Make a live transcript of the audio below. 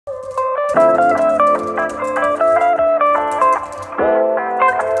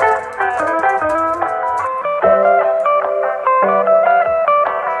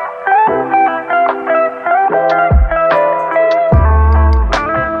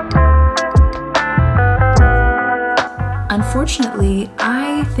unfortunately,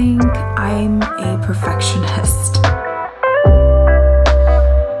 I think I'm a perfectionist.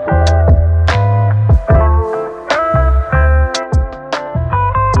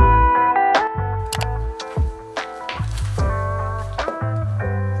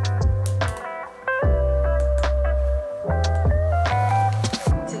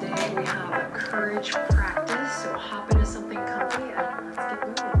 Today we have a courage practice, so hop into something comfy and let's get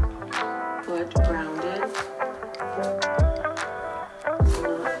moving. Foot grounded.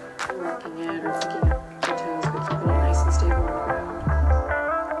 Not rocking it or picking up your toes, but keeping it nice and stable on the ground.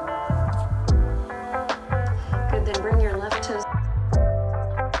 Good, then bring your left toes.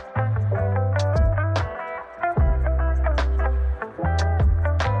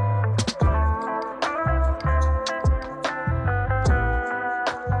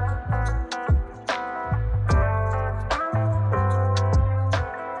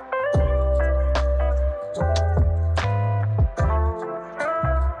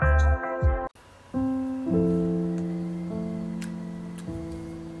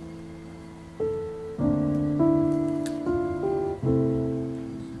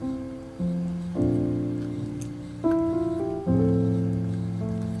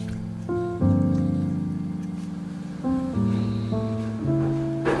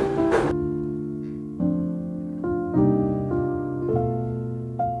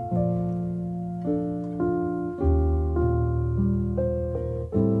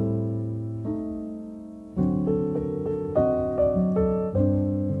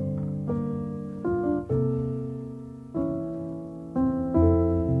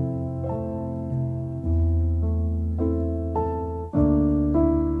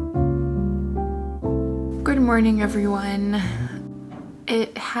 Good morning, everyone.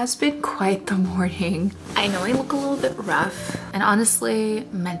 It has been quite the morning. I know I look a little bit rough, and honestly,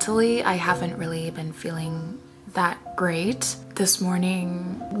 mentally, I haven't really been feeling that great. This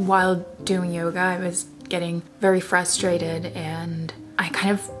morning, while doing yoga, I was getting very frustrated and I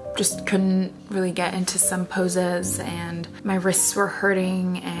kind of just couldn't really get into some poses, and my wrists were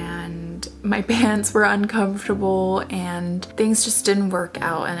hurting and my pants were uncomfortable and things just didn't work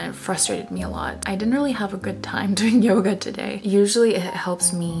out, and it frustrated me a lot. I didn't really have a good time doing yoga today. Usually it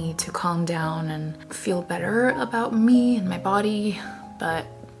helps me to calm down and feel better about me and my body, but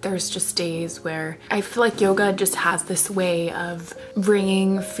there's just days where I feel like yoga just has this way of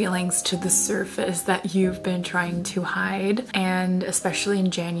bringing feelings to the surface that you've been trying to hide. And especially in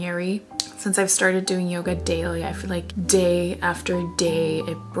January, since I've started doing yoga daily, I feel like day after day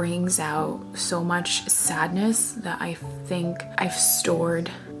it brings out so much sadness that I think I've stored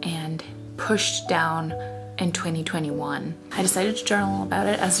and pushed down in 2021. I decided to journal about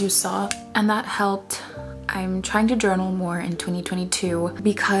it, as you saw, and that helped. I'm trying to journal more in 2022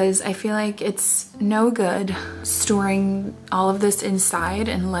 because I feel like it's no good storing all of this inside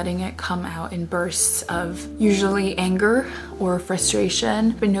and letting it come out in bursts of usually anger or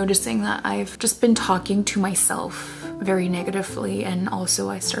frustration. I've been noticing that I've just been talking to myself very negatively, and also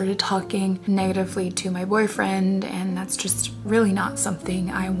I started talking negatively to my boyfriend, and that's just really not something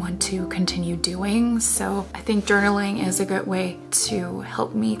I want to continue doing. So I think journaling is a good way to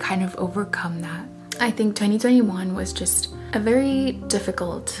help me kind of overcome that. I think 2021 was just a very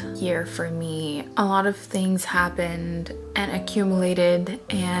difficult year for me. A lot of things happened and accumulated,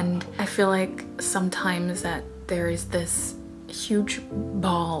 and I feel like sometimes that there is this huge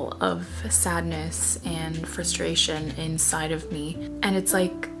ball of sadness and frustration inside of me, and it's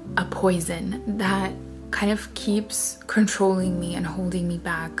like a poison that kind of keeps controlling me and holding me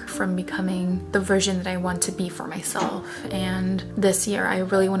back from becoming the version that I want to be for myself. And this year I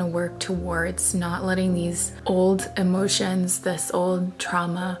really want to work towards not letting these old emotions, this old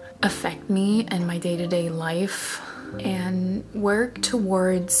trauma affect me and my day-to-day life, and work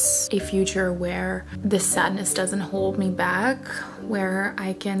towards a future where this sadness doesn't hold me back, where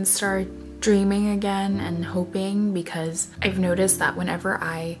I can start dreaming again and hoping, because I've noticed that whenever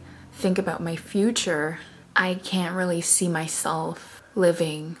I think about my future, I can't really see myself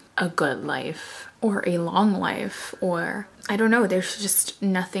living a good life or a long life, or I don't know, there's just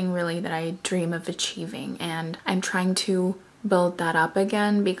nothing really that I dream of achieving, and I'm trying to build that up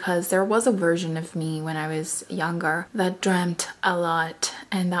again, because there was a version of me when I was younger that dreamt a lot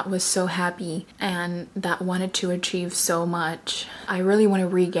and that was so happy and that wanted to achieve so much. I really want to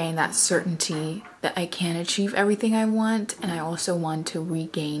regain that certainty that I can achieve everything I want, and I also want to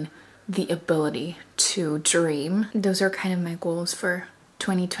regain the ability to dream. Those are kind of my goals for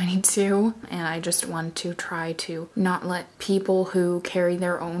 2022, and I just want to try to not let people who carry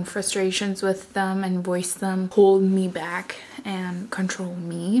their own frustrations with them and voice them hold me back and control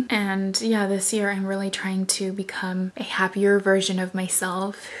me. And yeah, this year I'm really trying to become a happier version of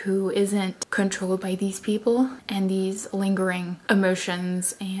myself who isn't controlled by these people and these lingering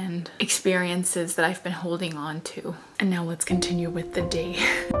emotions and experiences that I've been holding on to. And now let's continue with the day.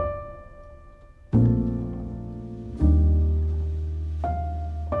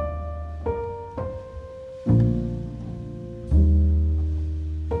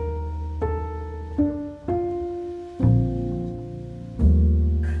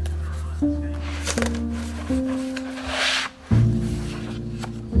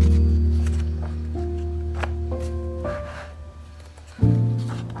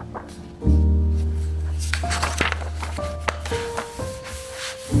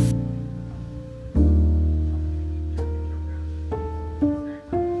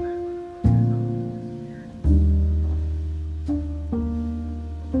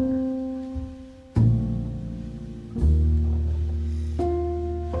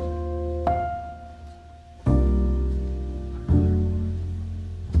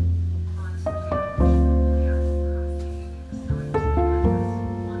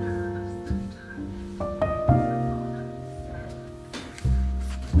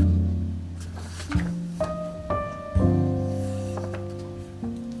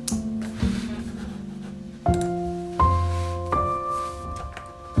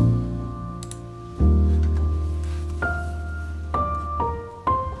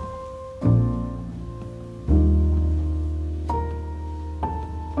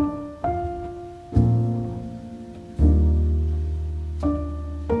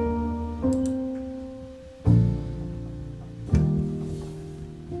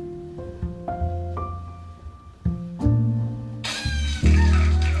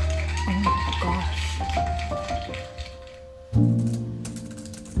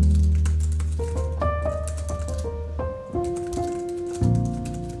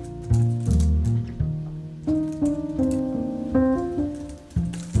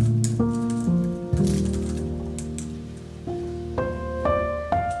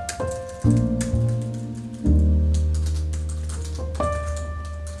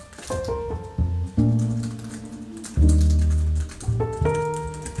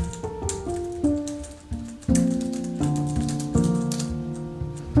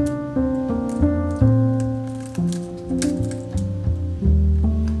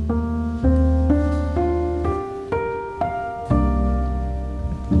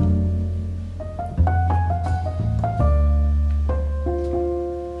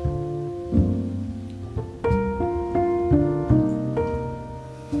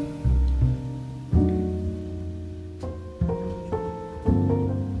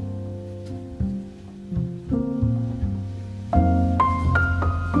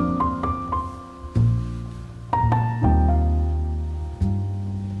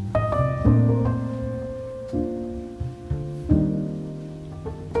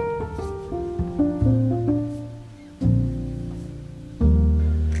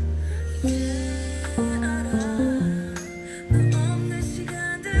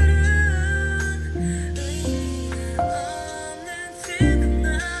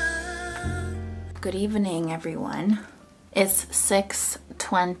 Good evening, everyone. It's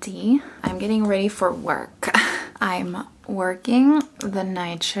 6:20. I'm getting ready for work. I'm working the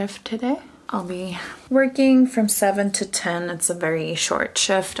night shift today. I'll be working from 7 to 10. It's a very short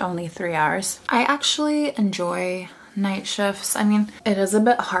shift, only 3 hours. I actually enjoy night shifts. I mean, it is a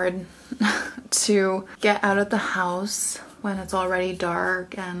bit hard to get out of the house when it's already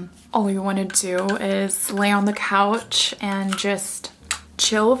dark and all you want to do is lay on the couch and just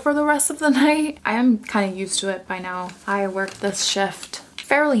chill for the rest of the night. I am kind of used to it by now. I work this shift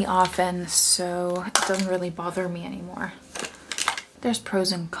fairly often, so it doesn't really bother me anymore. There's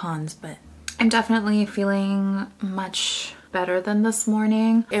pros and cons, but I'm definitely feeling much better than this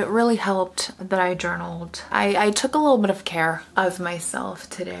morning. It really helped that I journaled. I took a little bit of care of myself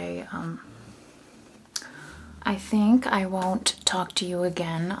today. I think I won't talk to you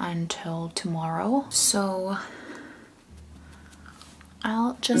again until tomorrow, so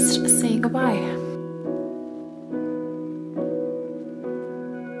I'll just say goodbye.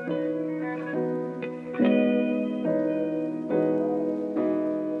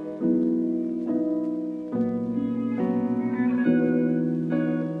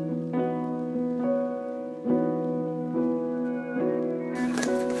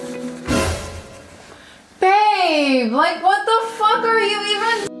 Babe, like what the fuck are you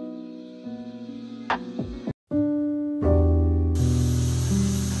even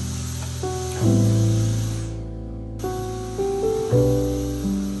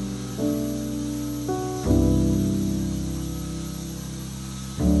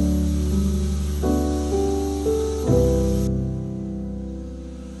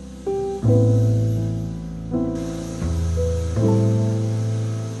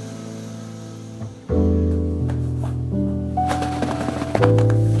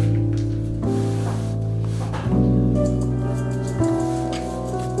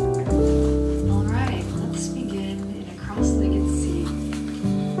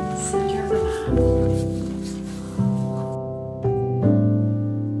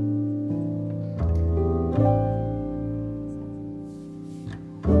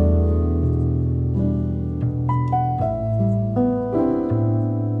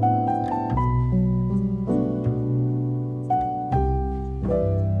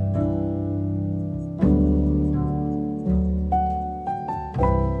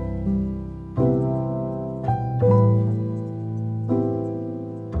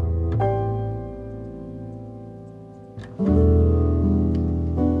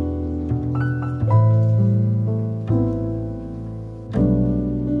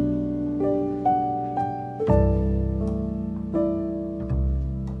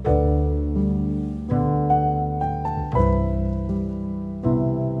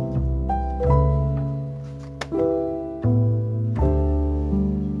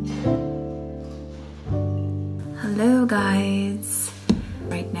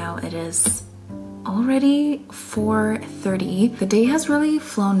already. The day has really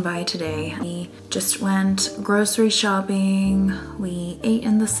flown by today. We just went grocery shopping, we ate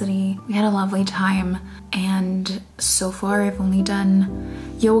in the city, we had a lovely time, and so far I've only done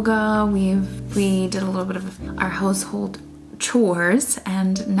yoga, we did a little bit of our household chores,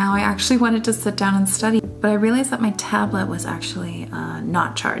 and now I actually wanted to sit down and study, but I realized that my tablet was actually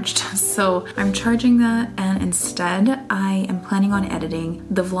not charged. So I'm charging that, and instead I am planning on editing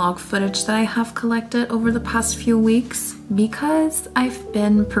the vlog footage that I have collected over the past few weeks. Because I've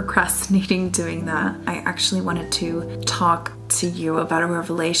been procrastinating doing that, I actually wanted to talk to you about a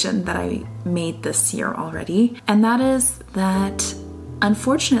revelation that I made this year already, and that is that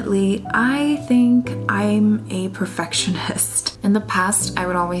unfortunately, I think I'm a perfectionist. In the past, I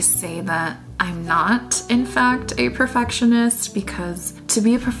would always say that I'm not, in fact, a perfectionist, because to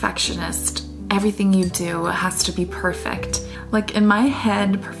be a perfectionist, everything you do has to be perfect. Like in my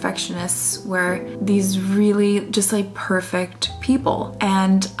head, perfectionists were these really just like perfect people,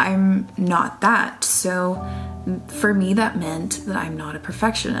 and I'm not that. So for me, that meant that I'm not a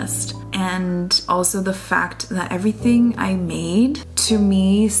perfectionist. And also the fact that everything I made to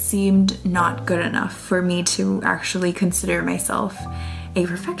me seemed not good enough for me to actually consider myself a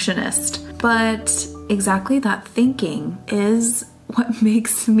perfectionist. But exactly that thinking is what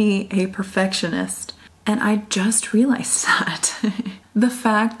makes me a perfectionist. And I just realized that. The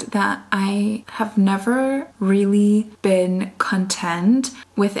fact that I have never really been content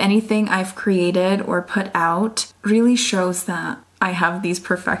with anything I've created or put out really shows that I have these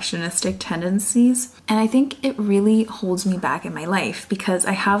perfectionistic tendencies. And I think it really holds me back in my life, because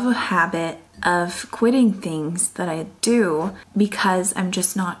I have a habit of quitting things that I do because I'm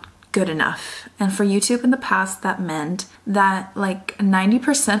just not good enough. And for YouTube in the past, that meant that like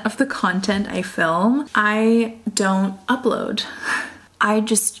 90% of the content I film, I don't upload. I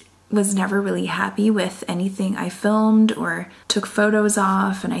just was never really happy with anything I filmed or took photos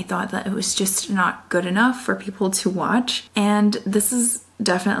of, and I thought that it was just not good enough for people to watch. And this is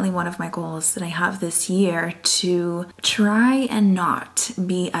definitely one of my goals that I have this year, to try and not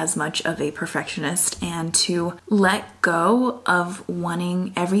be as much of a perfectionist and to let go of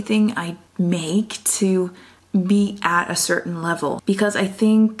wanting everything I make to be at a certain level. Because I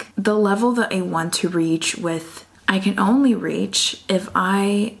think the level that I want to reach with, I can only reach if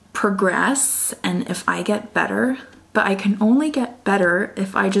I progress and if I get better, but I can only get better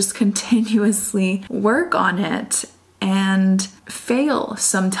if I just continuously work on it and fail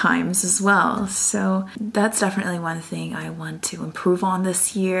sometimes as well. So that's definitely one thing I want to improve on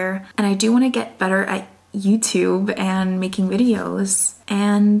this year. And I do want to get better at YouTube and making videos.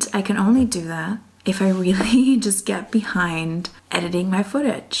 And I can only do that if I really just get behind editing my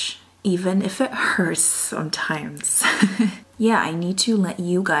footage, even if it hurts sometimes. Yeah, I need to let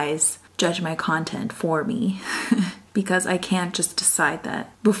you guys judge my content for me. Because I can't just decide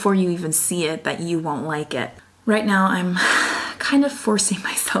that before you even see it that you won't like it. Right now, I'm kind of forcing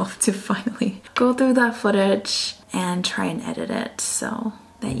myself to finally go through that footage and try and edit it so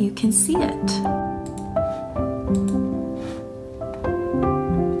that you can see it.